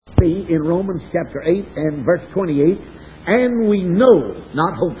see in Romans chapter 8 and verse 28, and we know,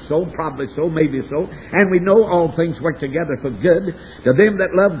 not hope so, probably so, maybe so, and we know all things work together for good to them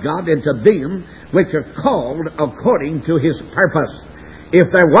that love God and to them which are called according to His purpose. If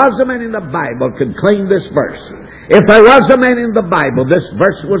there was a man in the Bible could claim this verse, if there was a man in the Bible this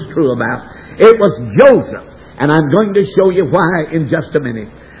verse was true about, it was Joseph. And I'm going to show you why in just a minute.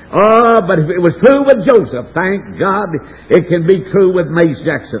 Oh, but if it was true with Joseph, thank God it can be true with Mace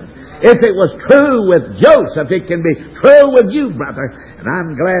Jackson. If it was true with Joseph, it can be true with you, brother. And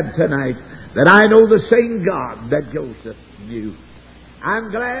I'm glad tonight that I know the same God that Joseph knew.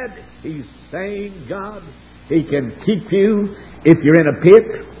 I'm glad He's saying God. He can keep you if you're in a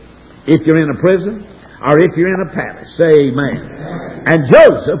pit, if you're in a prison, or if you're in a palace. Say amen. And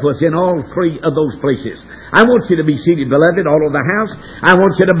Joseph was in all three of those places. I want you to be seated, beloved, all over the house. I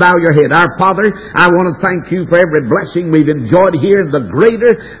want you to bow your head. Our Father, I want to thank you for every blessing we've enjoyed here in the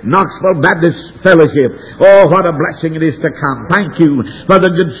greater Knoxville Baptist Fellowship. Oh, what a blessing it is to come. Thank you for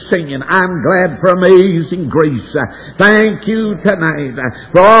the good singing. I'm glad for amazing grace. Thank you tonight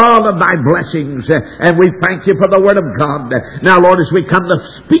for all of thy blessings. And we thank you for the Word of God. Now, Lord, as we come to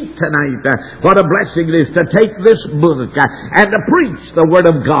speak tonight, what a blessing it is to take this book and to preach the Word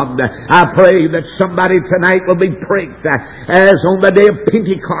of God. I pray that somebody tonight will be pricked as on the day of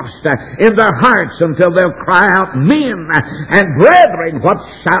Pentecost in their hearts until they'll cry out, men and brethren, what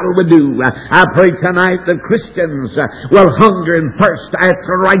shall we do? I pray tonight that Christians will hunger and thirst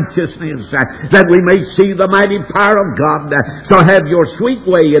after righteousness, that we may see the mighty power of God. So have your sweet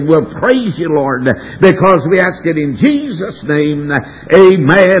way, and we'll praise you, Lord, because we ask it in Jesus' name.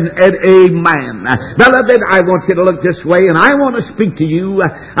 Amen and amen. Beloved, I want you to look this way, and I want to speak to you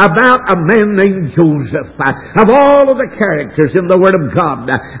about a man named Joseph. Of all of the characters in the Word of God,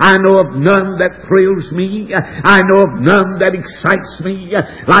 I know of none that thrills me. I know of none that excites me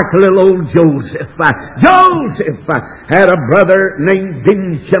like little old Joseph. Joseph had a brother named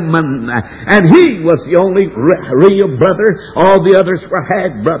Benjamin, and he was the only real brother. All the others were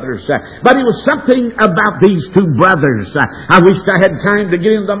half brothers. But it was something about these two brothers. I wished I had time to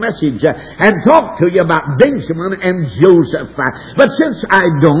get in the message and talk to you about Benjamin and Joseph. But since I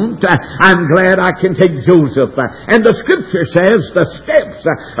don't, I'm glad I can take Joseph. And the Scripture says the steps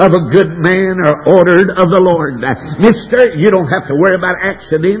of a good man are ordered of the Lord. Mister, you don't have to worry about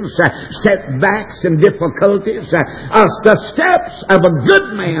accidents, setbacks, and difficulties. The steps of a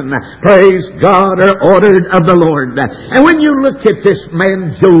good man, praise God, are ordered of the Lord. And when you look at this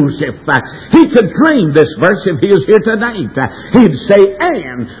man Joseph, he could claim this verse if he was here tonight. He'd say,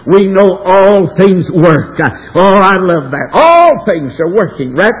 and we know all things work. Oh, I love that. All things are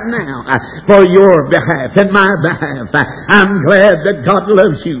working right now for your behalf and my behalf. I'm glad that God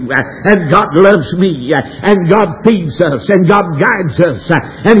loves you, and God loves me, and God feeds us, and God guides us.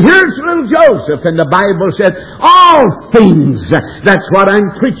 And here's little Joseph, and the Bible said, all things. That's what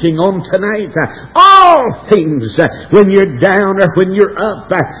I'm preaching on tonight. All things, when you're down or when you're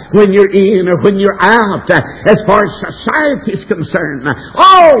up, when you're in or when you're out, as far as society is concerned,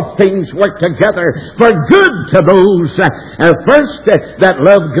 all things work together for good to those, first, that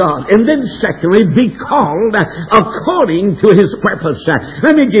love God, and then secondly, be called according to His purpose.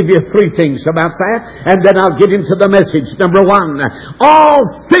 Let me give you three things about that, and then I'll get into the message. Number one, all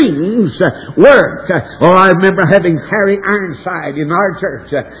things work. Oh, I remember having Harry Ironside in our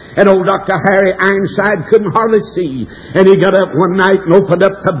church, and old Dr. Harry Ironside couldn't hardly see, and he got up one night and opened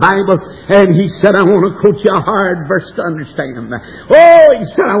up the Bible, and he said, I want to quote you a hard verse to understand. Oh, he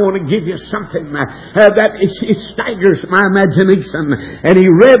said, I want to give you something that it staggers my imagination. And he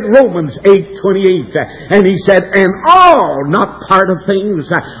read Romans 8:28, and he said, and all, not part of things,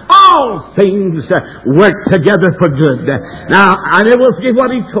 all things work together for good. Now, I never forget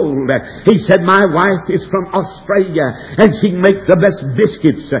what he told. He said, my wife is from Australia, and she makes the best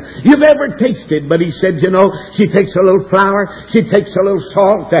biscuits you've ever tasted. But he said, you know, she takes a little flour, she takes a little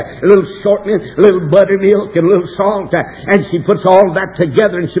salt, a little shortening, a little buttermilk, and a little salt, and she puts all that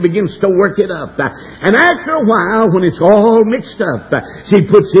together, and she begins to work it up. And after a while, when it's all mixed up, she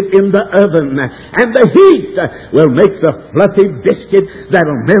puts it in the oven, and the heat will make the fluffy biscuit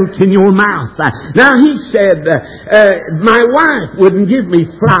that'll melt in your mouth. Now, he said, my wife wouldn't give me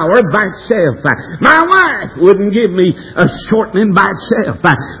flour by itself. My wife wouldn't give me a shortening by itself.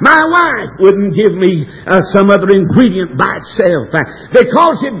 My wife wouldn't give me some other ingredient by itself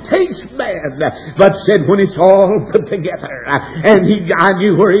because it tastes bad. But said, when it's all put together, and I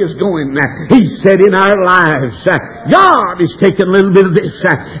knew where he was going. He said, in our lives, God is taking a little bit of this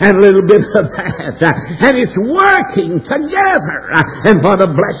and a little bit of that, and it's working together. And what a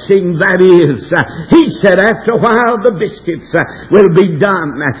blessing blessing that is. He said after a while the biscuits will be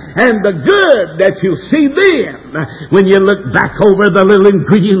done. And the good that you'll see then, when you look back over the little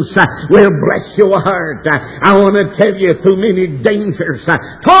ingredients, will bless your heart. I want to tell you, through many dangers,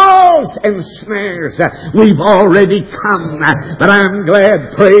 toils and snares, we've already come. But I'm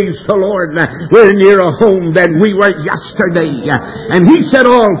glad, praise the Lord, we're nearer home than we were yesterday. And He said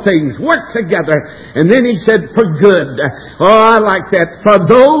all things work together. And then He said for good. Oh, I like that. For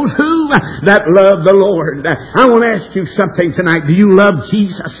those who that love the Lord. I want to ask you something tonight. Do you love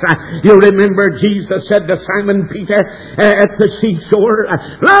Jesus? You remember Jesus said to Simon Peter at the seashore,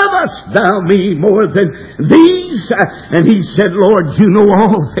 lovest thou me more than these? And he said, Lord, you know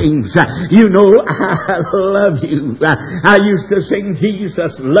all things. You know I love you. I used to sing,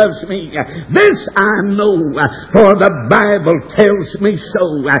 Jesus loves me. This I know, for the Bible tells me so.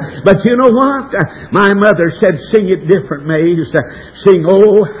 But you know what? My mother said, sing it different, Mays. Sing,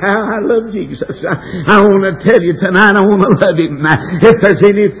 oh, how I love Jesus. I want to tell you tonight, I want to love Him. If there's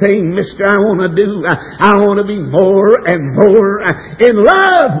anything, mister, I want to do, I want to be more and more in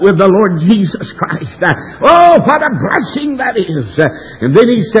love with the Lord Jesus Christ. Oh, what a blessing that is. And then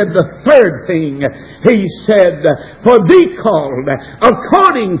He said the third thing. He said, for thee called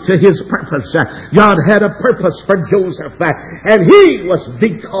according to His purpose. God had a purpose for Joseph, and he was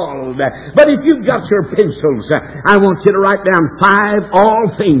thee called. But if you've got your pencils, I want you to write down 5 all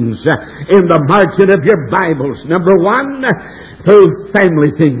things in the margin of your Bibles. Number 1, through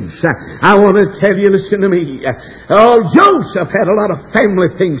family things. I want to tell you, listen to me. Oh, Joseph had a lot of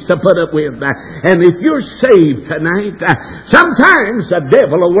family things to put up with. And if you're saved tonight, sometimes the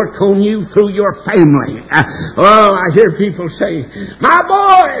devil will work on you through your family. Oh, I hear people say, my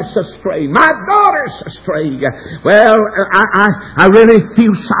boy's astray, my daughter's astray. Well, I really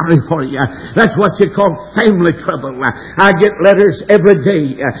feel sorry for you. That's what you call family trouble. I get letters every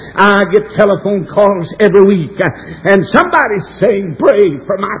day. I get telephone calls every week. And somebody's saying, pray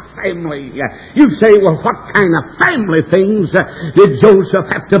for my family. You say, well, what kind of family things did Joseph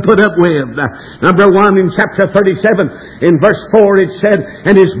have to put up with? Number 1, in chapter 37, in verse 4, it said,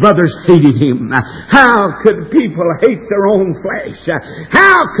 and his brothers hated him. How could people hate their own flesh?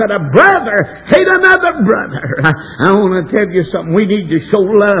 How could a brother hate another brother? I want to tell you something. We need to show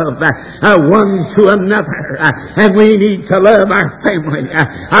love one to another. And we need to love our family.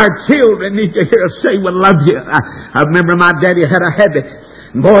 Our children need to hear us say, we love you. I remember my daddy had a habit.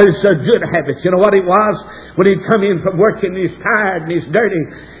 Boy, it's a good habit. You know what it was? When he'd come in from work and he's tired and he's dirty,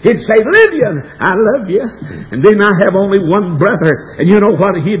 he'd say, Lillian, I love you. And then I have only one brother. And you know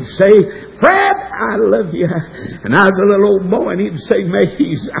what he'd say? Fred, I love you. And I was a little old boy and he'd say,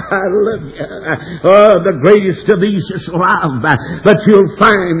 Mays, I love you. Oh, the greatest of these is love. But you'll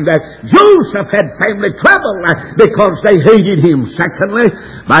find that Joseph had family trouble because they hated him. Secondly,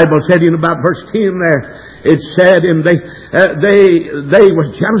 the Bible said in about verse 10 there, it said, and they were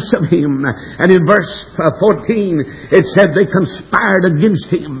jealous of him. And in verse 14, it said they conspired against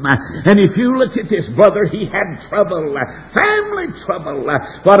him. And if you look at this brother, he had trouble, family trouble.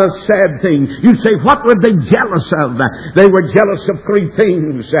 What a sad thing. You say, what were they jealous of? They were jealous of 3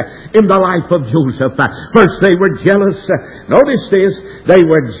 things in the life of Joseph. First, they were jealous. Notice this. They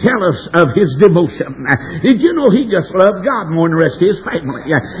were jealous of his devotion. Did you know he just loved God more than the rest of his family?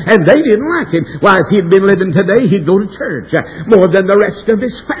 And they didn't like him. Why, if he'd been living today, he'd go to church more than the rest of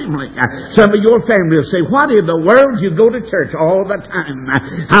his family. Some of your family will say, what in the world you go to church all the time?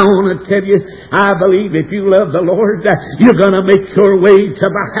 I want to tell you, I believe if you love the Lord, you're going to make your way to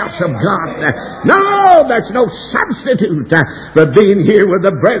the house of God. No, there's no substitute for being here with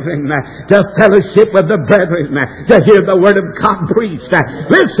the brethren, to fellowship with the brethren, to hear the word of God preached.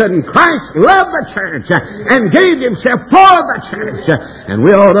 Listen, Christ loved the church and gave himself for the church. And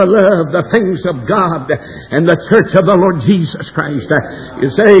we ought to love the things of God and the church of the Lord Jesus Christ. You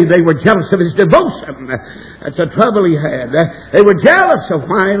say they were jealous of his devotion. That's the trouble he had. They were jealous of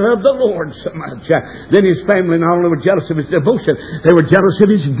why he loved the Lord so much. Then his family not only were jealous of his devotion, they were jealous of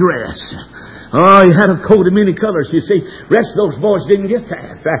his dress. Oh, he had a coat of many colors. You see, rest of those boys didn't get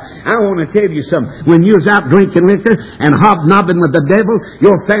that. I want to tell you something. When you was out drinking liquor and hobnobbing with the devil,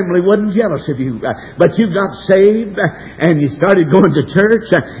 your family wasn't jealous of you. But you got saved and you started going to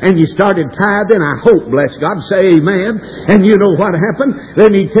church and you started tithing. I hope, bless God, say amen. And you know what happened?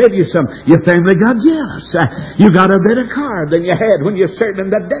 Let me tell you something. Your family got jealous. You got a better car than you had when you're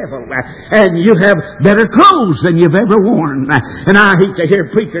serving the devil. And you have better clothes than you've ever worn. And I hate to hear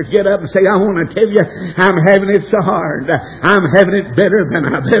preachers get up and say, I want to to tell you, I'm having it so hard. I'm having it better than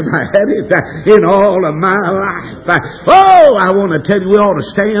I've ever had it in all of my life. Oh, I want to tell you, we ought to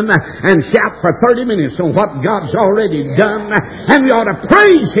stand and shout for 30 minutes on what God's already done. And we ought to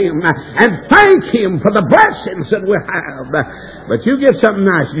praise Him and thank Him for the blessings that we have. But you get something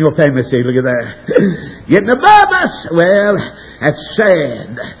nice in your family, see, look at that. Getting above us, well, that's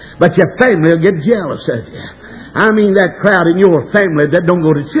sad. But your family will get jealous of you. I mean that crowd in your family that don't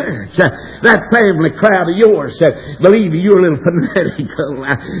go to church. That family crowd of yours that believe you're a little fanatical.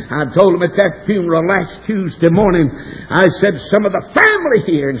 I told them at that funeral last Tuesday morning, I said some of the family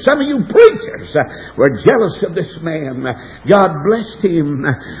here and some of you preachers were jealous of this man. God blessed him.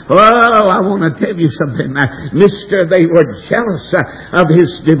 Oh, I want to tell you something. Mister, they were jealous of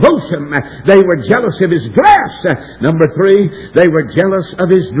his devotion. They were jealous of his dress. Number 3, they were jealous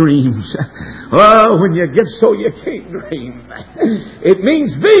of his dreams. Oh, when you get so you can't dream. It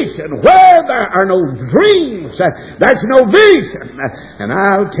means vision. Where there are no dreams, there's no vision. And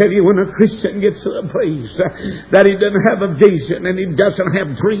I'll tell you, when a Christian gets to a place that he doesn't have a vision and he doesn't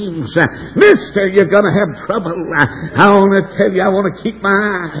have dreams, mister, you're going to have trouble. I want to tell you, I want to keep my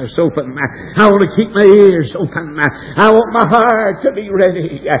eyes open. I want to keep my ears open. I want my heart to be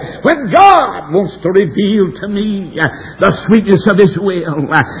ready. When God wants to reveal to me the sweetness of His will.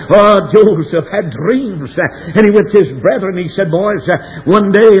 Oh, Joseph had dreams. And he went to his brethren. He said, boys,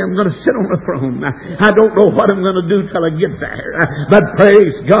 one day I'm going to sit on the throne. I don't know what I'm going to do till I get there. But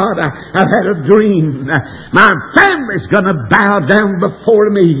praise God, I've had a dream. My family's going to bow down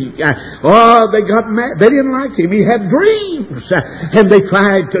before me. Oh, they got mad. They didn't like him. He had dreams. And they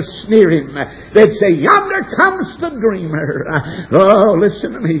tried to sneer him. They'd say, yonder comes the dreamer. Oh,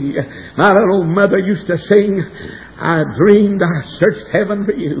 listen to me. My little mother used to sing, I dreamed I searched heaven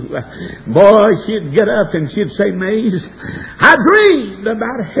for you. Boy, she'd get up and she'd say, Maze, I dreamed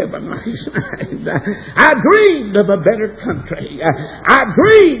about heaven last night. I dreamed of a better country. I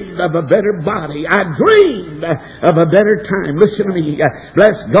dreamed of a better body. I dreamed of a better time. Listen to me.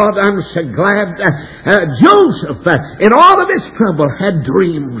 Bless God, I'm so glad. Joseph, in all of his trouble, had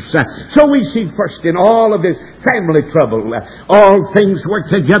dreams. So we see first in all of his family trouble, all things work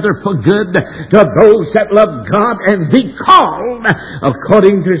together for good to those that love God and be called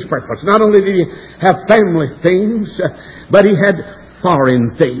according to His purpose. Not only did he have family things, but he had foreign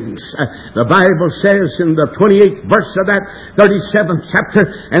things. The Bible says in the 28th verse of that 37th chapter,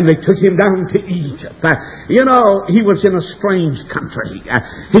 and they took him down to Egypt. You know, he was in a strange country.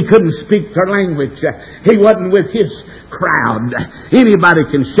 He couldn't speak their language. He wasn't with his crowd. Anybody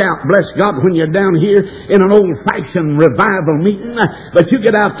can shout, bless God, when you're down here in an old-fashioned revival meeting, but you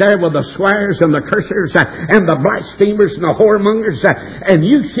get out there with the swears and the cursers and the blasphemers and the whoremongers, and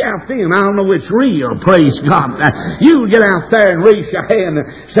you shout then, I'll know it's real, praise God. You get out there and raise your hand and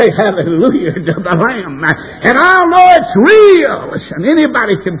say hallelujah to the Lamb, and I'll know it's real. Listen,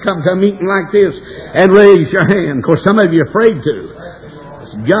 anybody can come to a meeting like this and raise your hand. Of course, some of you are afraid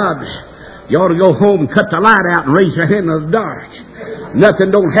to. God, you ought to go home and cut the light out and raise your hand in the dark.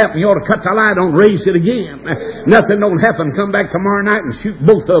 Nothing don't happen. You ought to cut the light on, raise it again. Nothing don't happen. Come back tomorrow night and shoot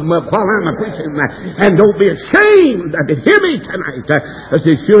both of them up while I'm preaching. And don't be ashamed to hear me tonight. As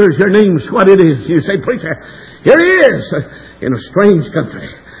sure as your name's what it is. You say, preacher, here he is in a strange country.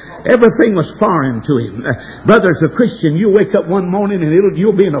 Everything was foreign to him. Brothers, a Christian, you wake up one morning and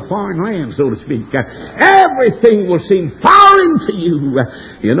you'll be in a foreign land, so to speak. Everything will seem foreign to you.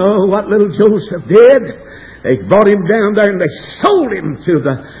 You know what little Joseph did? They brought him down there and they sold him to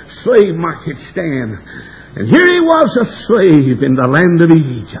the slave market stand. And here he was a slave in the land of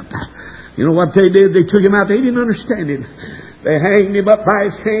Egypt. You know what they did? They took him out. They didn't understand him. They hanged him up by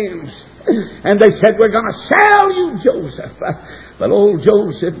his hands. And they said, we're going to sell you, Joseph. But old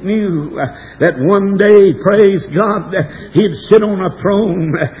Joseph knew that one day, praise God, he'd sit on a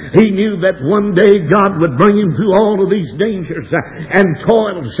throne. He knew that one day God would bring him through all of these dangers and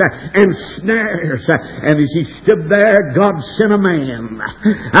toils and snares. And as he stood there, God sent a man.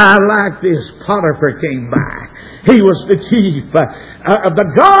 I like this. Potiphar came by. He was the chief of the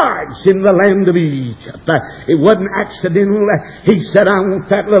guards in the land of Egypt. It wasn't accidental. He said, I want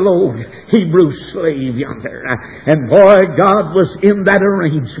that little old Hebrew slave yonder. And boy, God was in that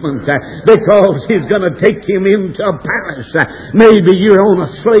arrangement because He's going to take him into a palace. Maybe you're on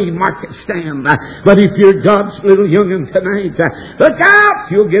a slave market stand, but if you're God's little young'un tonight, look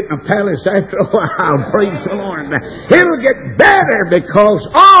out! You'll get in a palace after a while. Praise the Lord. It'll get better because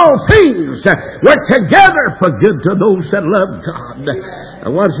all things work together for good to those that love God.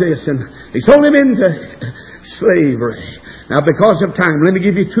 Watch this. And they sold him into slavery. Now, because of time, let me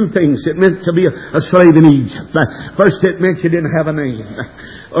give you two things it meant to be a slave in Egypt. First, it meant you didn't have a name.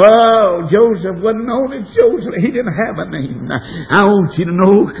 Oh, Joseph wasn't known as Joseph. He didn't have a name. I want you to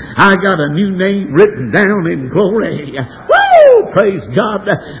know I got a new name written down in glory. Woo! Praise God.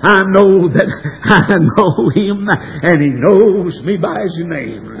 I know that I know Him, and He knows me by His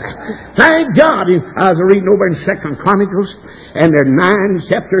name. Thank God. I was reading over in 2 Chronicles, and there are 9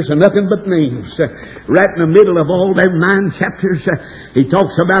 chapters of nothing but names. Right in the middle of all them 9 chapters, he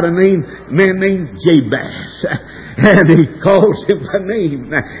talks about a man named Jabez. And he calls him by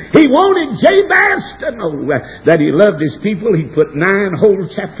name. He wanted Jabez to know that he loved his people. He put 9 whole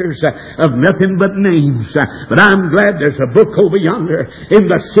chapters of nothing but names. But I'm glad there's a book over yonder in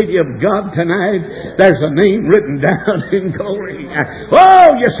the city of God tonight. There's a name written down in glory. Oh,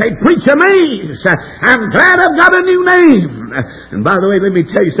 you say, preacher names. I'm glad I've got a new name. And by the way, let me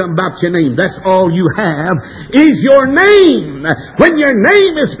tell you something about your name. That's all you have is your name. When your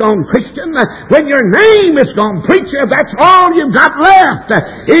name is gone, Christian, when your name is gone, preacher, that's all you've got left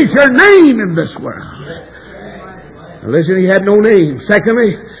is your name in this world. Now listen, he had no name.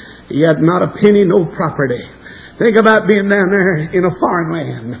 Secondly, he had not a penny, no property. Think about being down there in a foreign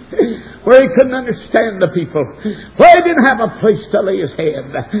land where he couldn't understand the people, where he didn't have a place to lay his head.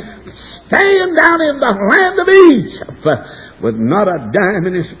 Staying down in the land of Egypt with not a dime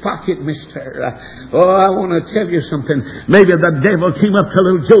in his pocket, mister. Oh, I want to tell you something. Maybe the devil came up to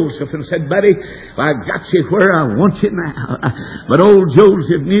little Joseph and said, buddy, I got you where I want you now. But old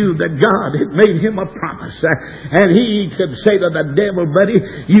Joseph knew that God had made him a promise. And he could say to the devil, buddy,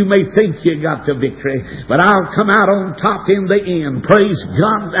 you may think you got the victory, but I'll come out on top in the end. Praise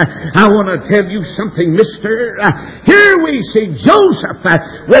God. I want to tell you something, mister. Here we see Joseph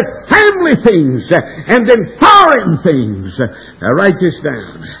with family things and then foreign things. Now write this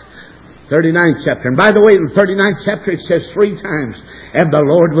down. 39th chapter. And by the way, in the 39th chapter it says 3 times, and the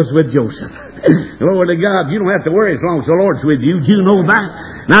Lord was with Joseph. Glory to God. You don't have to worry as long as the Lord's with you. Do you know that?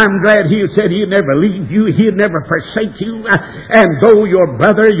 Now I'm glad He said He'd never leave you. He'd never forsake you. And though your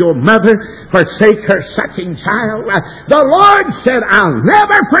brother, your mother forsake her sucking child, the Lord said, I'll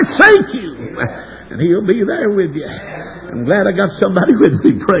never forsake you. And He'll be there with you. I'm glad I got somebody with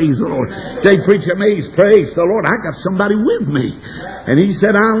me. Praise the Lord. Say, preacher Mays, praise the Lord. I got somebody with me. And He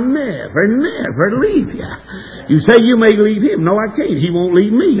said, I'll never, never leave you. You say you may leave Him. No, I can't. He won't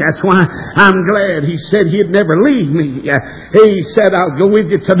leave me. That's why I'm glad He said He'd never leave me. He said, I'll go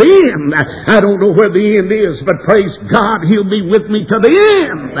with you to the end. I don't know where the end is, but praise God, He'll be with me to the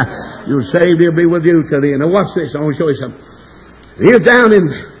end. You're saved, He'll be with you to the end. Now watch this. I want to show you something. He's down in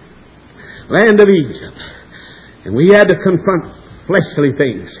land of Egypt. And we had to confront fleshly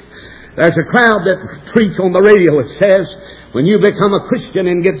things. There's a crowd that preach on the radio that says, when you become a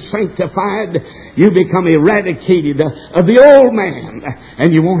Christian and get sanctified, you become eradicated of the old man,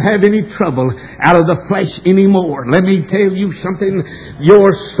 and you won't have any trouble out of the flesh anymore. Let me tell you something.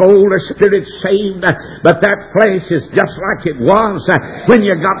 Your soul or spirit saved, but that flesh is just like it was when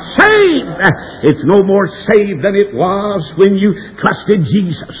you got saved. It's no more saved than it was when you trusted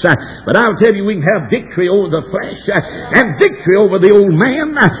Jesus. But I'll tell you, we can have victory over the flesh and victory over the old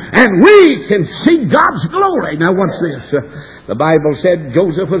man, and we can see God's glory. Now watch this. The Bible said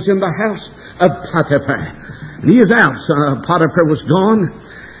Joseph was in the house of Potiphar. And he is out. Potiphar was gone.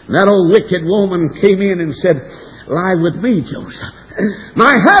 And that old wicked woman came in and said, lie with me, Joseph.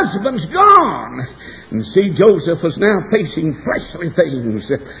 My husband's gone. And see, Joseph was now facing fleshly things.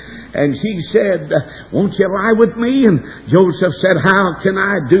 And she said, won't you lie with me? And Joseph said, how can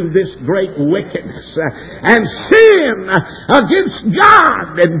I do this great wickedness and sin against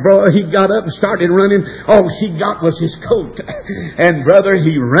God? And brother, he got up and started running. All she got was his coat. And brother,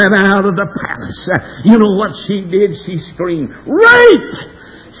 he ran out of the palace. You know what she did? She screamed, rape!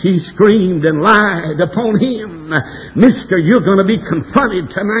 She screamed and lied upon him. Mister, you're going to be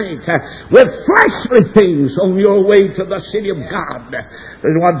confronted tonight with fleshly things on your way to the city of God.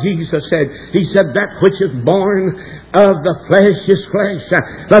 That's what Jesus said. He said, that which is born of the flesh is flesh,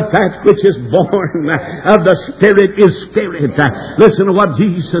 but that which is born of the Spirit is spirit. Listen to what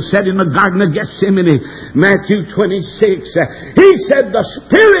Jesus said in the Garden of Gethsemane, Matthew 26. He said, the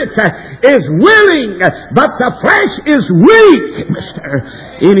Spirit is willing, but the flesh is weak, mister.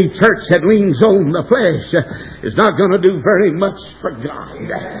 Any church that leans on the flesh is not going to do very much for God.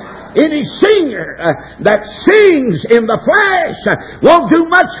 Any singer that sings in the flesh won't do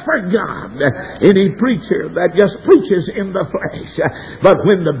much for God. Any preacher that just preaches in the flesh. But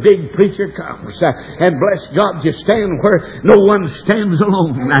when the big preacher comes, and bless God, you stand where no one stands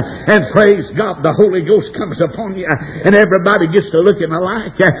alone, and praise God, the Holy Ghost comes upon you, and everybody gets to looking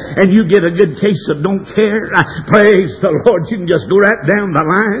alike, and you get a good case of don't care. Praise the Lord, you can just go right down the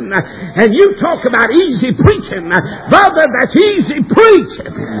line, and you talk about easy preaching. Brother, that's easy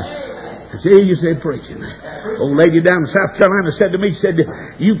preaching. See, you said preaching. Old lady down in South Carolina said to me, said,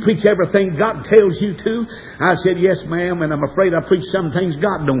 you preach everything God tells you to? I said, yes, ma'am, and I'm afraid I preach some things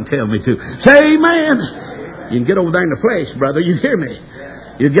God don't tell me to. Say amen. You can get over there in the flesh, brother. You hear me?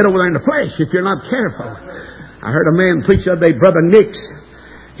 You get over there in the flesh if you're not careful. I heard a man preach the other day, Brother Nix.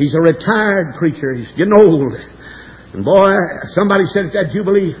 He's a retired preacher. He's getting old. And boy, somebody said at that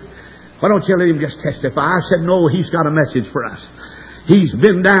Jubilee, why don't you let him just testify? I said, no, he's got a message for us. He's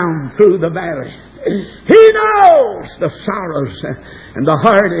been down through the valley. He knows the sorrows and the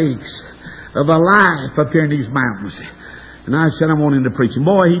heartaches of a life up here in these mountains. And I said, I want him to preach. And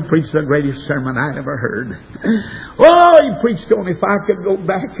boy, he preached the greatest sermon I'd ever heard. Oh, he preached on if I could go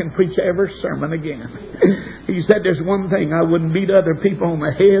back and preach every sermon again. He said, there's one thing, I wouldn't beat other people on the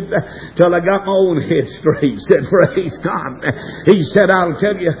head till I got my own head straight. He said, praise God. He said, I'll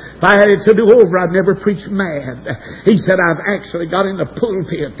tell you, if I had it to do over, I'd never preach mad. He said, I've actually got in the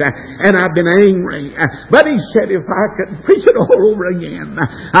pulpit and I've been angry. But he said, if I could preach it all over again,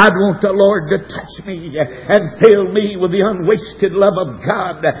 I'd want the Lord to touch me and fill me with the unwasted love of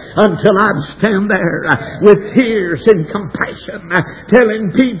God until I'd stand there with tears and compassion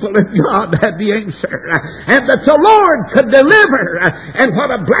telling people that God had the answer and that the Lord could deliver, and what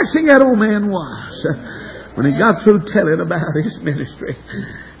a blessing that old man was when he got through telling about his ministry.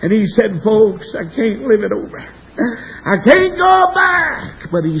 And he said, folks, I can't live it over. I can't go back.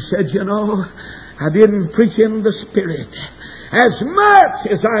 But he said, you know, I didn't preach in the Spirit as much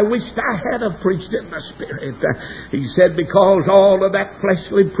as I wished I had have preached in the Spirit. He said, because all of that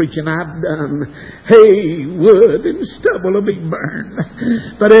fleshly preaching I've done, hay, wood, and stubble will be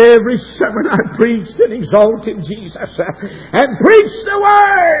burned. But every sermon I preached and exalted Jesus and preached the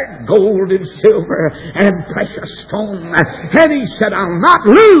Word, gold and silver and precious stone. And he said, I'll not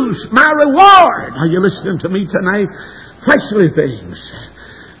lose my reward. Are you listening to me tonight? Fleshly things.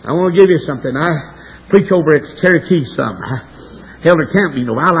 I want to give you something. I preach over at Cherokee some. Elder Camp, you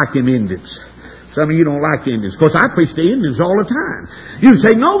know, I like them Indians. Some of you don't like Indians. Of course, I preach to Indians all the time. You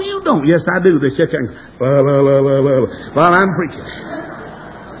say, no, you don't. Yes, I do. They sit there and, while I'm preaching.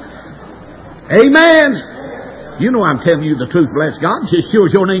 Amen. You know I'm telling you the truth, bless God. Just sure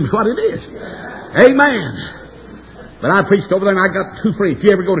as your name's what it is. Amen. But I preached over there and I got 2 free. If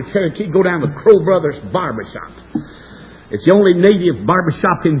you ever go to Cherokee, go down to Crow Brothers Barbershop. It's the only native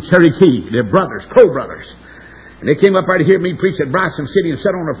barbershop in Cherokee. They're brothers, Crow Brothers. And they came up right to hear me preach at Bryson City and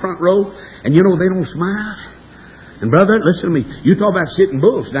sat on the front row. And you know, they don't smile. And brother, listen to me. You talk about sitting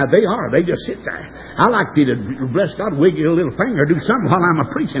bulls. Now they are. They just sit there. I like you to, bless God, wiggle your little finger or do something while I'm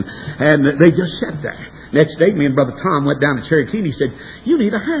preaching. And they just sit there. Next day, me and Brother Tom went down to Cherokee and he said, you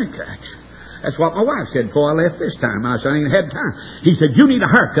need a haircut. That's what my wife said before I left this time. I said, I ain't had time. He said, you need a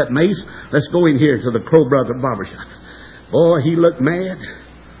haircut, Mace. Let's go in here to the Crow Brother Barbershop. Boy, he looked mad.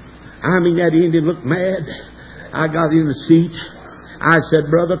 I mean, that Indian looked mad. I got in the seat. I said,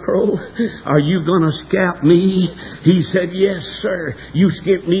 Brother Crow, are you going to scalp me? He said, yes, sir. You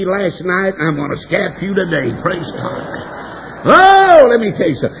skipped me last night, and I'm going to scalp you today. Praise God. Oh, let me tell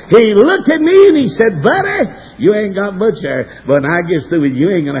you something. He looked at me and he said, buddy, you ain't got much there. But when I get through with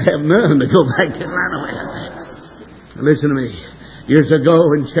you, ain't going to have none to go back to Atlanta with. Listen to me. Years ago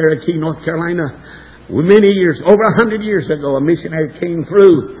in Cherokee, North Carolina, many years, over 100 years ago, a missionary came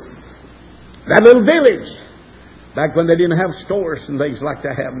through that little village. Back when they didn't have stores and things like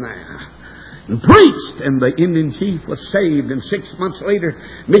they have now. And preached, and the Indian chief was saved. And 6 months later,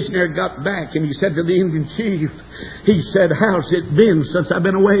 missionary got back and he said to the Indian chief, he said, how's it been since I've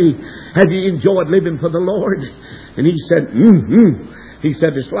been away? Have you enjoyed living for the Lord? And he said, He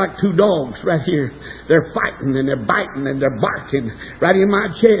said, it's like 2 dogs right here. They're fighting and they're biting and they're barking right in my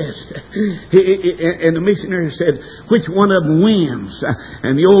chest. And the missionary said, which one of them wins?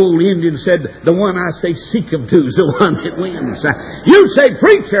 And the old Indian said, the one I say seek him to is the one that wins. You say,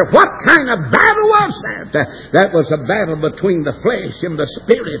 preacher, what kind of battle was that? That was a battle between the flesh and the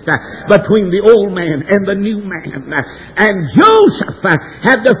spirit, between the old man and the new man. And Joseph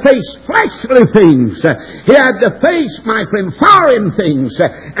had to face fleshly things. He had to face, my friend, foreign things.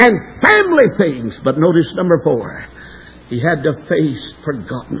 And family things. But notice number 4. He had to face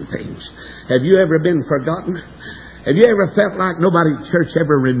forgotten things. Have you ever been forgotten? Have you ever felt like nobody at church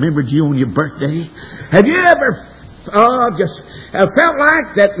ever remembered you on your birthday? Have you ever just felt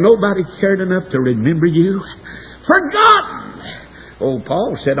like that nobody cared enough to remember you? Forgotten. Oh,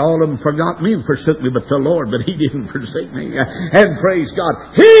 Paul said all of them forgot me and forsook me but the Lord, but he didn't forsake me. And praise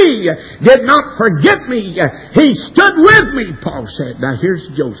God, he did not forget me. He stood with me, Paul said. Now here's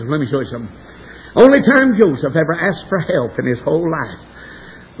Joseph. Let me show you something. Only time Joseph ever asked for help in his whole life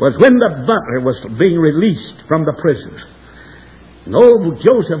was when the butler was being released from the prison. And old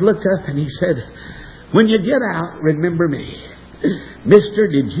Joseph looked up and he said, when you get out, remember me. Mister,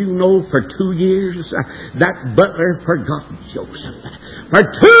 did you know for 2 years that butler forgot Joseph? For 2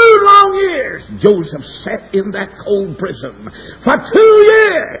 long years, Joseph sat in that cold prison. For 2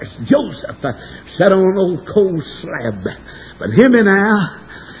 years, Joseph sat on an old cold slab. But hear me now.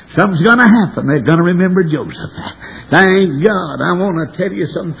 Something's going to happen. They're going to remember Joseph. Thank God. I want to tell you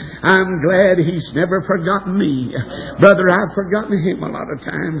something. I'm glad he's never forgotten me. Brother, I've forgotten him a lot of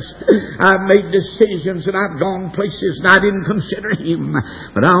times. I've made decisions and I've gone places and I didn't consider him.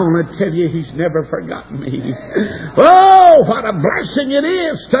 But I want to tell you, he's never forgotten me. Oh, what a blessing it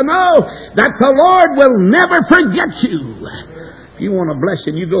is to know that the Lord will never forget you. If you want a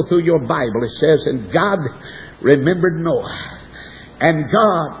blessing, you go through your Bible. It says, and God remembered Noah. And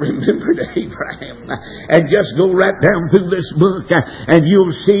God remembered Abraham. And just go right down through this book and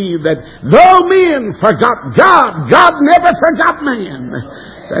you'll see that though men forgot God, God never forgot man.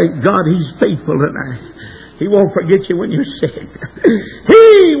 Thank God he's faithful tonight. He won't forget you when you're sick.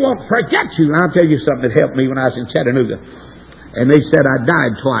 He won't forget you. I'll tell you something that helped me when I was in Chattanooga. And they said I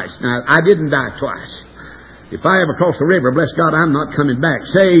died twice. Now, I didn't die twice. If I ever cross the river, bless God, I'm not coming back.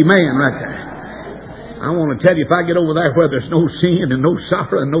 Say amen right there. I want to tell you, if I get over there where there's no sin and no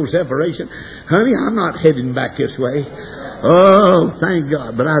sorrow and no separation, honey, I'm not heading back this way. Oh, thank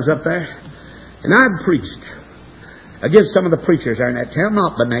God. But I was up there, and I'd preached against some of the preachers there in that town,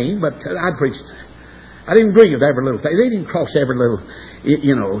 not by name, but I'd preached. I didn't agree with every little thing. They didn't cross every little,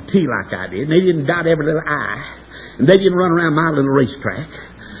 T like I did. And they didn't dot every little I. And they didn't run around my little racetrack.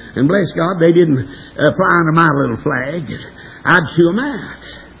 And bless God, they didn't fly under my little flag. I'd chew them out.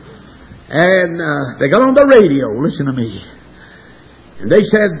 And they got on the radio, listen to me. And they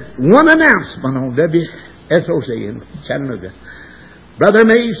said, one announcement on WSOC in Chattanooga. Brother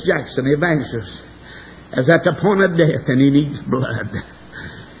Mays Jackson, the evangelist, is at the point of death and he needs blood.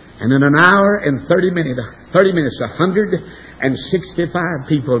 And in an hour and 30 minutes, 165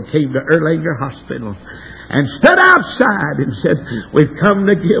 people came to Erlanger Hospital and stood outside and said, we've come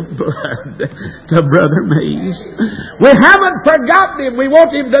to give blood to Brother Mays. We haven't forgotten him. We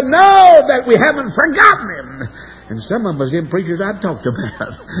want him to know that we haven't forgotten him. And some of them was in preachers I talked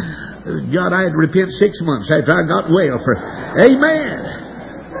about. God, I had to repent 6 months after I got well for... Amen.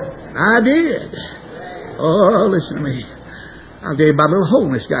 I did. Oh, listen to me. I'll tell you about a little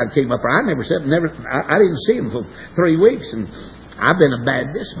homeless guy that came up there. I didn't see him for 3 weeks, and I've been a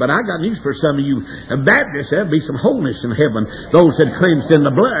Baptist, but I got news for some of you Baptists. There'll be some wholeness in heaven. Those that cleansed in the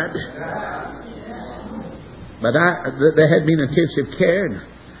blood. But they had me in intensive care, and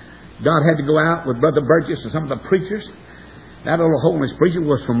God had to go out with Brother Burgess and some of the preachers. That little homeless preacher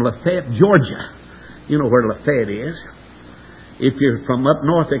was from Lafayette, Georgia. You know where Lafayette is. If you're from up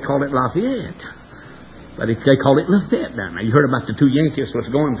north, they call it Lafayette. But they call it Lafayette down there. You heard about the 2 Yankees was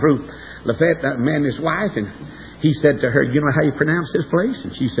going through Lafayette, that man and his wife, and he said to her, you know how you pronounce this place?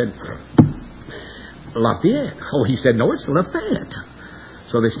 And she said, Lafayette. Oh, he said, no, it's Lafayette.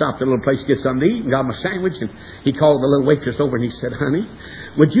 So they stopped at a little place to get something to eat and got him a sandwich. And he called the little waitress over and he said, honey,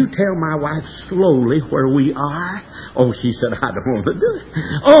 would you tell my wife slowly where we are? Oh, she said, I don't want to do it.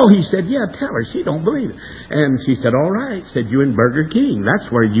 Oh, he said, yeah, tell her. She don't believe it. And she said, all right. Said, you're in Burger King. That's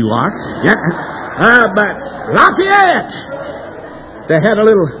where you are. Yeah. But Lafayette, they had a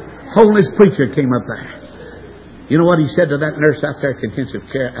little homeless preacher came up there. You know what he said to that nurse out there at intensive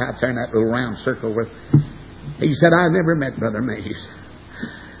care, out there in that little round circle with? He said, I never met Brother Mays.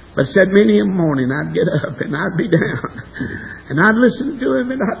 But said many a morning I'd get up and I'd be down and I'd listen to him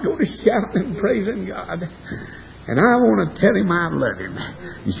and I'd go to shouting and praising God. And I want to tell him I love him.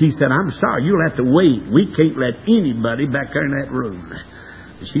 And she said, I'm sorry, you'll have to wait. We can't let anybody back there in that room.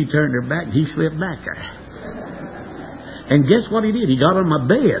 And she turned her back and he slipped back there. And guess what he did? He got on my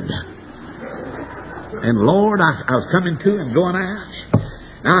bed. And Lord, I was coming to and going out.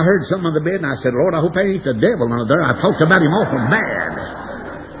 And I heard something on the bed and I said, Lord, I hope that ain't the devil out there. I talked about him awful bad.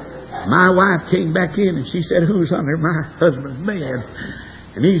 My wife came back in and she said, who's under my husband's bed?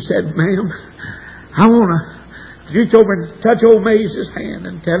 And he said, ma'am, I want to reach over and touch old Mays' hand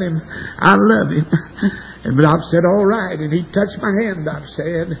and tell him I love him. And Doc said, all right. And he touched my hand, Doc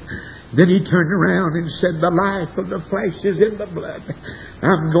said. Then he turned around and said, the life of the flesh is in the blood.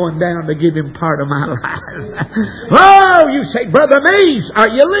 I'm going down to give him part of my life. Oh, you say, Brother Mays,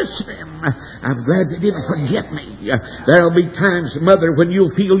 are you listening? I'm glad they didn't forget me. There'll be times, Mother, when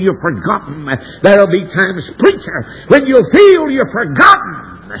you'll feel you're forgotten. There'll be times, preacher, when you'll feel you're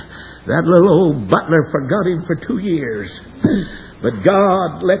forgotten. That little old butler forgot him for 2 years. But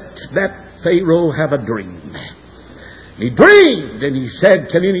God let that Pharaoh have a dream. He dreamed, and he said,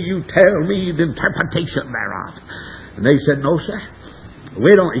 can any of you tell me the interpretation thereof? And they said, no, sir.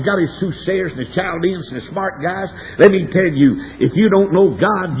 We don't. He got his soothsayers and his Chaldeans and his smart guys. Let me tell you, if you don't know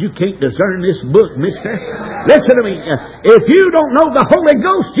God, you can't discern this book, mister. Listen to me. If you don't know the Holy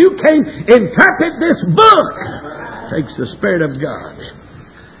Ghost, you can't interpret this book. It takes the Spirit of God.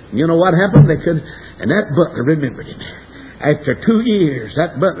 You know what happened? And that butler remembered him. After 2 years,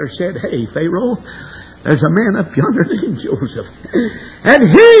 that butler said, hey, Pharaoh, there's a man up yonder named Joseph. And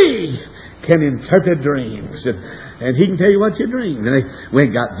he can interpret dreams. And he can tell you what you dreamed. And they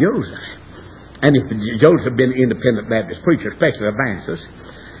went and got Joseph. And if Joseph had been an independent Baptist preacher, especially Adventist,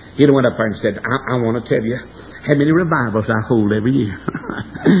 he'd have went up there and said, I want to tell you how many revivals I hold every year.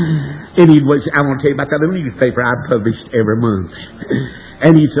 And he'd say, I want to tell you about that little newspaper I published every month.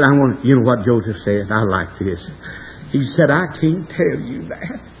 And he said, you know what Joseph said? I like this. He said, I can't tell you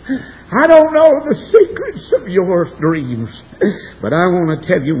that. I don't know the secrets of your dreams. But I want to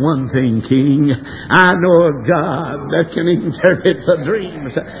tell you one thing, King. I know a God that can interpret the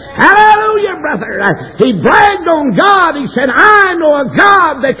dreams. Hallelujah, brother. He bragged on God. He said, I know a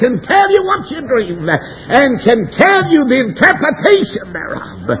God that can tell you what you dreamed and can tell you the interpretation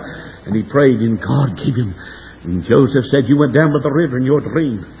thereof. And he prayed, and God gave him. And Joseph said, you went down to the river in your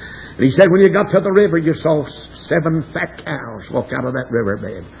dream. And he said, when you got to the river, you saw 7 fat cows walk out of that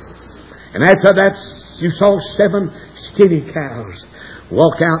riverbed. And after that, you saw 7 skinny cows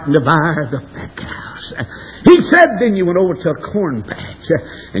walk out and devour the fat cows. He said, then you went over to a corn patch,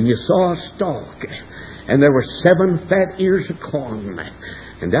 and you saw a stalk. And there were 7 fat ears of corn.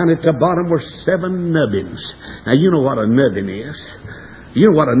 And down at the bottom were 7 nubbins. Now, you know what a nubbin is. You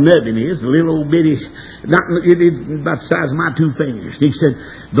know what a nubbin is, a little old bitty, it is about the size of my 2 fingers. He said,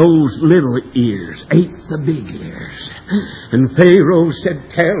 those little ears ate the big ears. And Pharaoh said,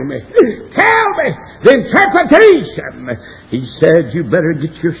 tell me the interpretation. He said, you better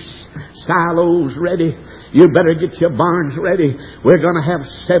get your silos ready. You better get your barns ready. We're going to have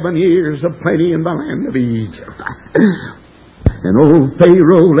 7 years of plenty in the land of Egypt. And old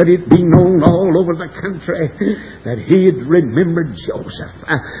Pharaoh let it be known all over the country that he had remembered Joseph.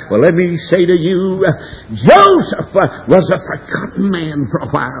 Well, let me say to you, Joseph was a forgotten man for a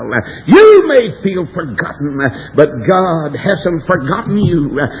while. You may feel forgotten, but God hasn't forgotten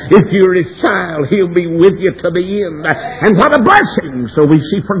you. If you're his child, he'll be with you to the end. And what a blessing! So we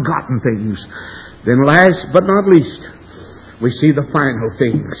see forgotten things. Then last but not least, we see the final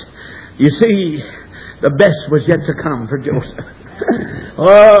things. You see, the best was yet to come for Joseph.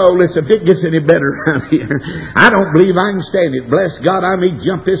 Oh, listen, if it gets any better around here, I don't believe I can stand it. Bless God, I may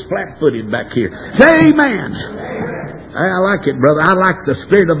jump this flat-footed back here. Say amen. I like it, brother. I like the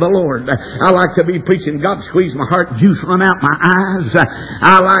Spirit of the Lord. I like to be preaching. God squeeze my heart, juice run out my eyes.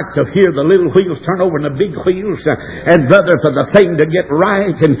 I like to hear the little wheels turn over in the big wheels. And brother, for the thing to get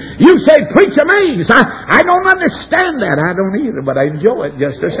right. And you say, preach amaze. I don't understand that. I don't either, but I enjoy it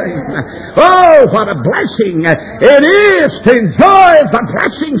just the same. Oh, what a blessing it is to enjoy the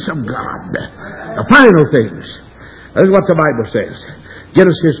blessings of God. The final things. This is what the Bible says.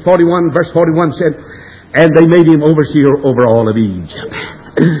 Genesis 41, verse 41 said, and they made him overseer over all of Egypt.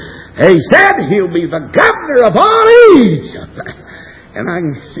 He said he'll be the governor of all Egypt. And I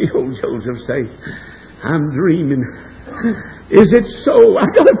can see old Joseph say, I'm dreaming. Is it so?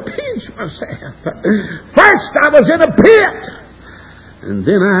 I got to pinch myself. First I was in a pit. And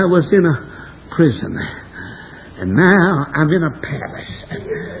then I was in a prison. And now I'm in a palace.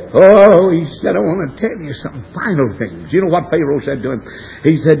 Oh, he said, I want to tell you some final things. You know what Pharaoh said to him?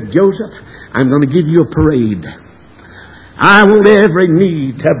 He said, Joseph, I'm going to give you a parade. I want every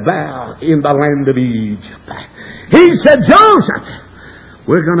knee to bow in the land of Egypt. He said, Joseph,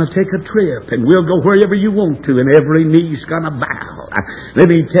 we're going to take a trip and we'll go wherever you want to and every knee's going to bow. Let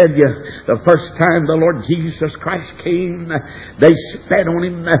me tell you, the first time the Lord Jesus Christ came, they spat on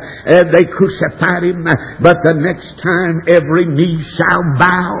him, they crucified him, but the next time every knee shall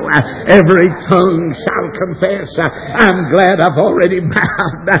bow, every tongue shall confess. I'm glad I've already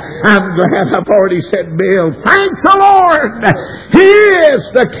bowed. I'm glad I've already said, Bill, thank the Lord. He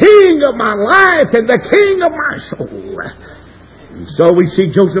is the King of my life and the King of my soul. So we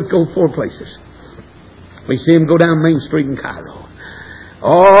see Joseph go 4 places. We see him go down Main Street in Cairo.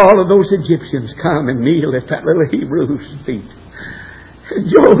 All of those Egyptians come and kneel at that little Hebrew's feet. And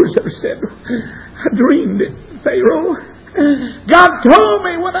Joseph said, I dreamed it, Pharaoh. God told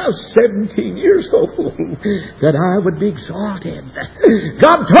me when I was 17 years old that I would be exalted.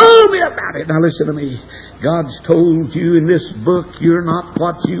 God told me about it. Now listen to me. God's told you in this book you're not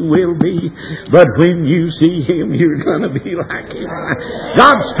what you will be, but when you see Him, you're going to be like Him.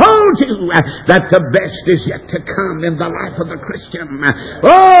 God's told you that the best is yet to come in the life of the Christian.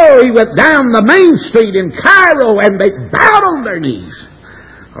 Oh, he went down the main street in Cairo and they bowed on their knees.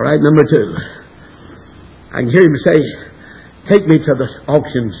 All right, number 2. I can hear him say, take me to the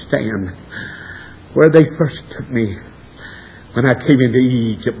auction stand where they first took me when I came into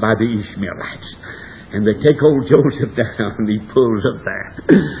Egypt by the Ishmaelites. And they take old Joseph down and he pulls up there.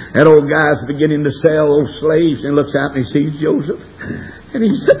 That old guy's beginning to sell old slaves and looks out and he sees Joseph. And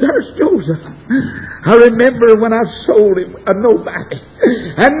he said, there's Joseph. I remember when I sold him a nobody.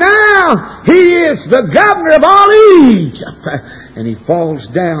 And now he is the governor of all Egypt. And he falls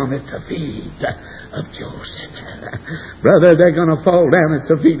down at the feet of Joseph. Brother, they're going to fall down at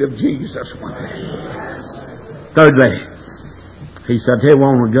the feet of Jesus one day. Thirdly, he said, I tell you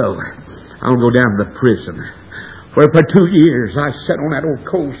where I want to go. I want to go down to the prison where for 2 years I sat on that old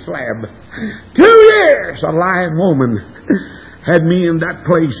cold slab. 2 years a lying woman had me in that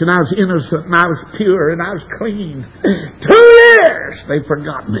place, and I was innocent and I was pure and I was clean. 2 years they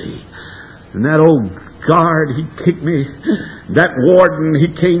forgot me. And that old guard, he kicked me. That warden, he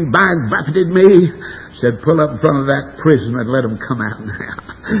came by and buffeted me. Said, pull up in front of that prison and let them come out now.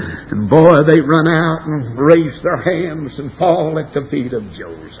 And boy, they run out and raise their hands and fall at the feet of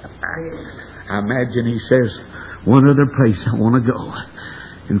Joseph. I imagine he says, one other place I want to go.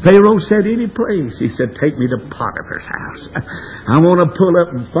 And Pharaoh said, any place. He said, take me to Potiphar's house. I want to pull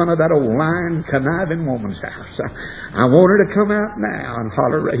up in front of that old lying, conniving woman's house. I want her to come out now and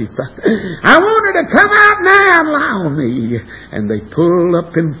holler rape. I want her to come out now and lie on me. And they pull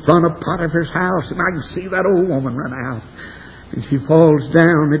up in front of Potiphar's house, and I can see that old woman run out. And she falls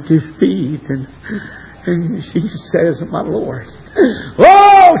down at his feet, and she says, my Lord.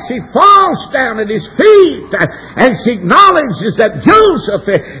 Oh, she falls down at his feet and she acknowledges that Joseph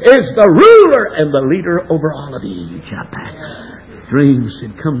is the ruler and the leader over all of Egypt. Dreams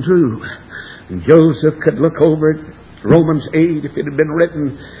had come true. And Joseph could look over at Romans 8, if it had been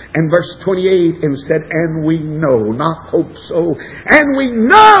written, and verse 28, and said, and we know, not hope so, and we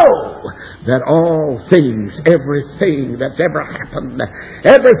know that all things, everything that's ever happened,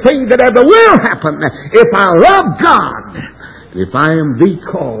 everything that ever will happen, if I love God, if I am the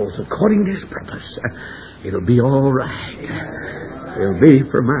cause according to His purpose, it'll be all right. It'll be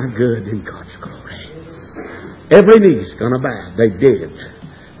for my good and God's glory. Every knee's going to bow. They did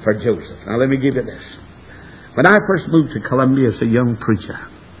for Joseph. Now let me give you this. When I first moved to Columbia as a young preacher,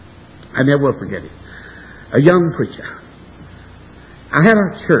 I never will forget it. A young preacher. I had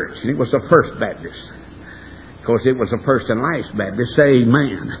a church, and it was the First Baptist. Of course, it was the First and Last Baptist. Say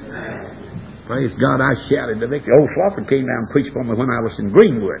amen. Praise God, I shouted to victory. Old Swofford came down and preached for me when I was in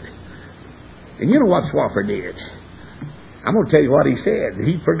Greenwood. And you know what Swofford did? I'm going to tell you what he said.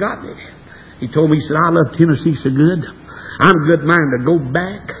 He'd forgotten it. He told me, he said, I love Tennessee so good. I'm good mind to go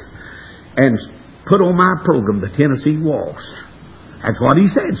back and put on my program the Tennessee Waltz. That's what he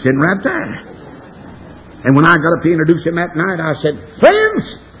said, sitting right there. And when I got up to introduce him that night, I said, friends,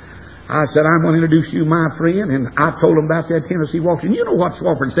 I said, I'm going to introduce you, my friend. And I told him about that Tennessee Waltz. And you know what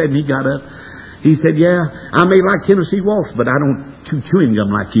Swofford said when he got up? He said, yeah, I may like Tennessee Waltz, but I don't chew chewing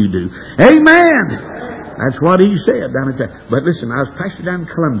gum like you do. Amen! That's what he said down at that. But listen, I was pastor down in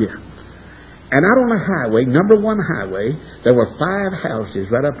Columbia. And out on the highway, number 1 highway, there were 5 houses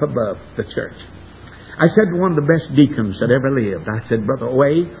right up above the church. I said to one of the best deacons that ever lived, I said, Brother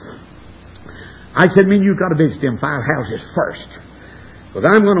Way, I said, man, you've got to visit them 5 houses first. Because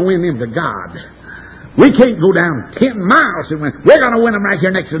I'm going to win them to God. We can't go down 10 miles and we're going to win them right here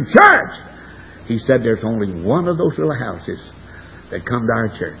next to the church. He said, there's only one of those little houses that come to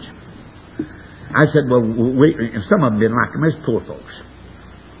our church. I said, well, some of them didn't like them. There's poor folks.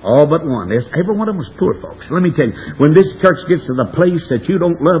 All but one. Every one of them was poor folks. Let me tell you, when this church gets to the place that you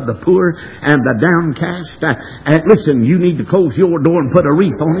don't love the poor and the downcast, and listen, you need to close your door and put a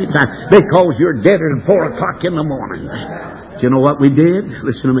wreath on it because you're deader than 4 o'clock in the morning. Do you know what we did?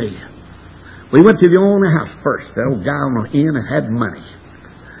 Listen to me. We went to the owner house first. That old guy on the inn had money.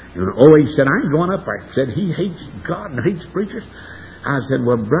 And he said, I ain't going up there. He said, he hates God and hates preachers. I said,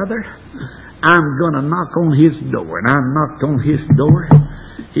 well, brother, I'm going to knock on his door. And I knocked on his door.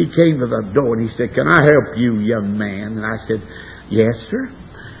 He came to the door and he said, can I help you, young man? And I said, yes, sir.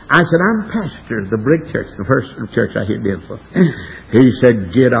 I said, I'm pastor of the Brick Church, the first church I hit in for. He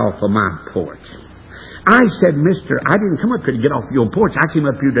said, get off of my porch. I said, mister, I didn't come up here to get off your porch. I came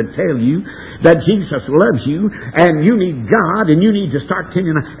up here to tell you that Jesus loves you and you need God and you need to start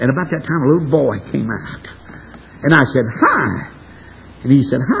telling. And about that time, a little boy came out. And I said, hi. And he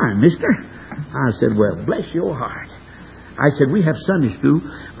said, hi, mister. I said, well, bless your heart. I said, we have Sunday school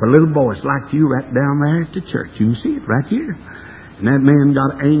for little boys like you right down there at the church. You can see it right here. And that man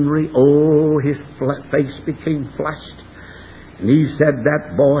got angry. Oh, his face became flushed. And he said,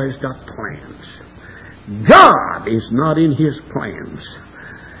 that boy's got plans. God is not in his plans.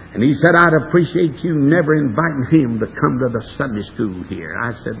 And he said, I'd appreciate you never inviting him to come to the Sunday school here.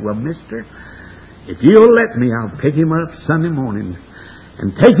 I said, well, mister, if you'll let me, I'll pick him up Sunday morning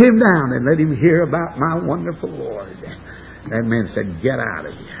and take him down and let him hear about my wonderful Lord. That man said, get out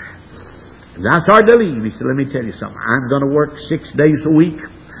of here. And I started to leave. He said, let me tell you something. I'm going to work 6 days a week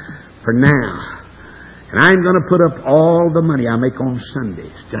for now. And I'm going to put up all the money I make on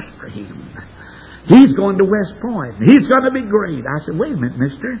Sundays just for him. He's going to West Point. He's going to be great. I said, wait a minute,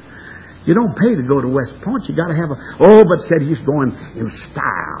 mister. You don't pay to go to West Point. You got to have a... Oh, but said he's going in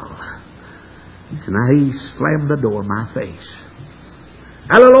style. And he slammed the door in my face.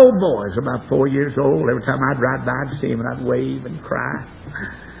 That little old boy is about 4 years old. Every time I'd ride by, I'd see him and I'd wave and cry.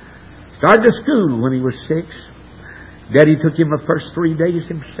 Started to school when he was 6. Daddy took him the first 3 days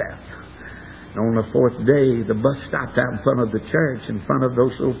himself. And on the 4th day, the bus stopped out in front of the church, in front of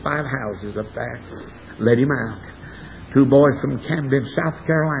those little 5 houses up there. Let him out. 2 boys from Camden, South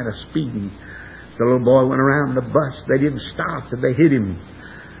Carolina, speeding. The little boy went around the bus. They didn't stop, and they hit him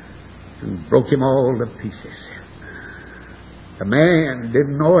and broke him all to pieces. The man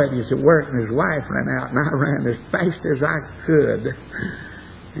didn't know it. He was at work, and his wife ran out, and I ran as fast as I could.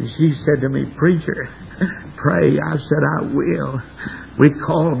 And she said to me, preacher, pray. I said, I will. We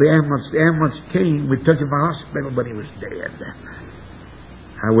called the ambulance. The ambulance came. We took him to the hospital, but he was dead.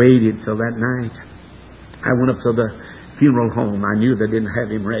 I waited till that night. I went up to the funeral home. I knew they didn't have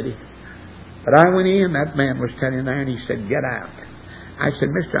him ready. But I went in. That man was standing there, and he said, get out. I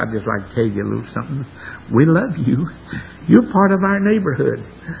said, mister, I'd just like to tell you a little something. We love you. You're part of our neighborhood.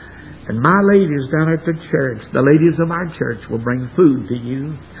 And my ladies down at the church, the ladies of our church, will bring food to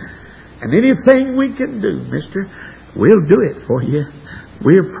you. And anything we can do, mister, we'll do it for you.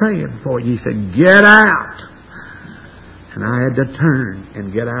 We're praying for you. He said, get out. And I had to turn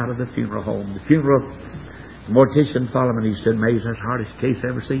and get out of the funeral home. The funeral mortician followed me. He said, Mays, that's the hardest case I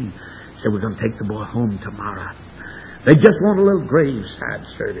ever seen. He said, we're going to take the boy home tomorrow. They just want a little graveside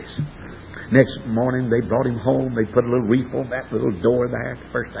service. Next morning, they brought him home. They put a little wreath on that little door there at the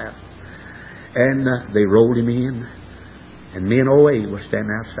first house. And they rolled him in. And me and O.A. were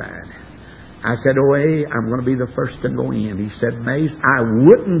standing outside. I said, O.A., I'm going to be the first to go in. He said, Mays, I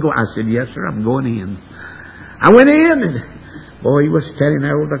wouldn't go. I said, yes, sir, I'm going in. I went in, and boy, he was standing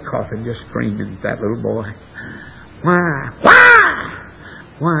there with a coffin just screaming, that little boy. Why? Why?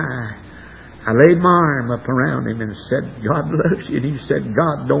 Why? I laid my arm up around him and said, God loves you. And he said,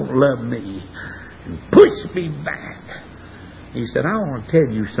 God don't love me. And pushed me back. He said, I want to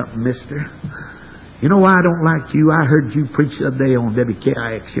tell you something, mister. You know why I don't like you? I heard you preach the other day on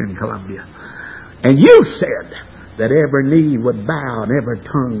WKIX here in Columbia. And you said that every knee would bow and every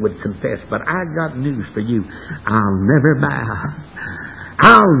tongue would confess. But I got news for you. I'll never bow.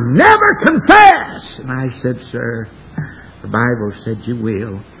 I'll never confess. And I said, sir, the Bible said you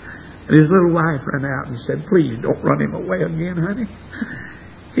will. And his little wife ran out and said, please don't run him away again, honey.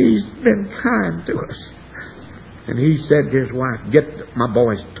 He's been kind to us. And he said to his wife, get my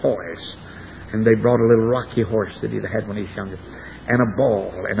boy's toys. And they brought a little rocky horse that he'd had when he was younger, and a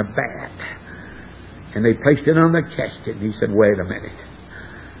ball and a bat. And they placed it on the casket. And he said, wait a minute.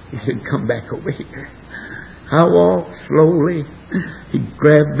 He said, come back over here. I walked slowly. He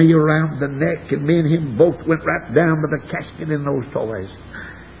grabbed me around the neck, and me and him both went right down to the casket in those toys.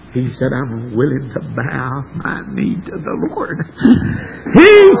 He said, I'm willing to bow my knee to the Lord.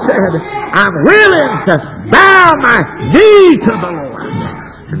 He said, I'm willing to bow my knee to the Lord.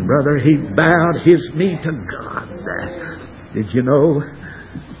 And brother, he bowed his knee to God. Did you know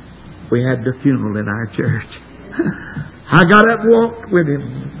we had the funeral in our church? I got up and walked with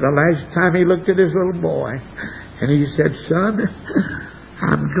him the last time he looked at his little boy. And he said, son,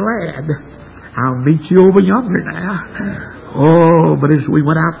 I'm glad. I'll meet you over yonder now. Oh, but as we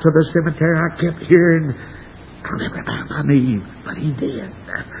went out to the cemetery, I kept hearing, I'll never bow my knee. But he did.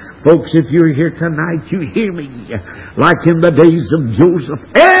 Folks, if you're here tonight, you hear me. Like in the days of Joseph,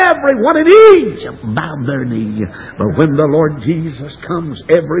 everyone in Egypt bowed their knee. But when the Lord Jesus comes,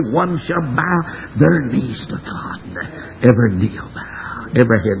 everyone shall bow their knees to God. Every knee will bow.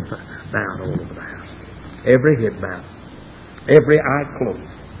 Every head bowed all over the house. Every head bowed. Every eye closed.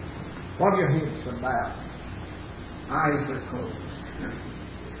 While your heads are bowed, eyes are closed.